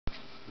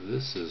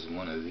This is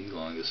one of the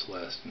longest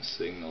lasting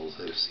signals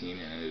I've seen,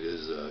 and it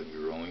is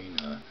growing,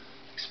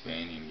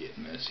 expanding,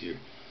 getting messier.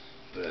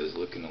 But I was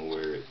looking at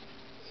where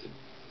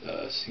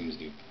it seems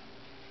to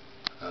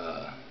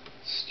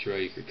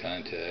strike or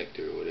contact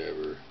or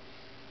whatever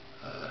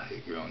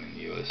had grown in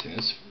the US, and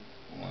it's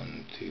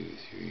 1, 2,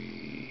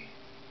 3,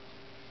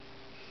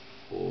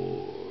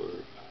 4,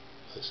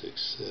 5,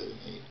 6, 7,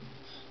 8,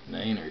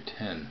 9 or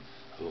 10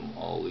 of them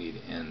all lead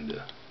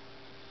into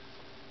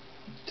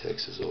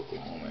Texas,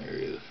 Oklahoma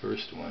area. The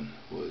first one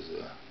was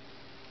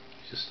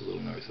just a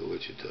little north of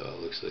Wichita.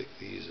 It looks like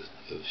these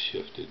have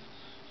shifted.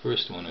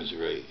 First one is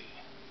right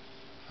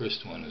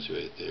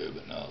there,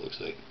 but now it looks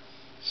like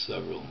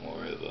several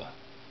more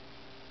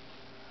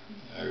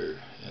are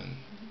in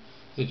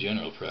the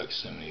general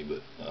proximity,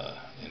 but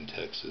in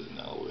Texas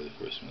now, where the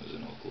first one was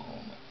in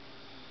Oklahoma.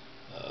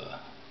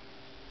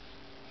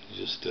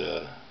 Just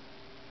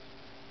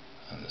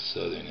on the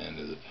southern end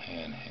of the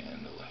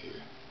panhandle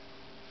here.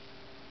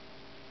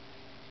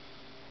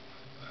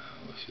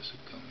 I wish this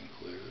would come in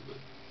clear, but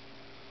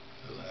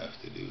it'll have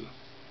to do.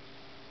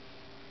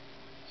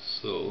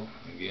 So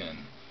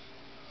again,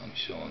 I'm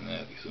showing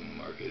that because I'm going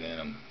to mark it, and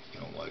I'm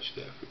going to watch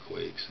that for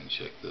quakes and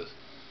check the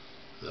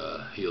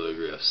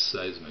heliograph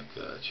seismic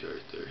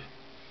chart there.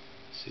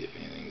 See if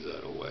anything's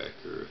out of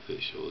whack or if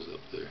it shows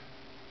up there.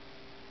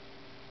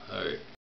 Alright.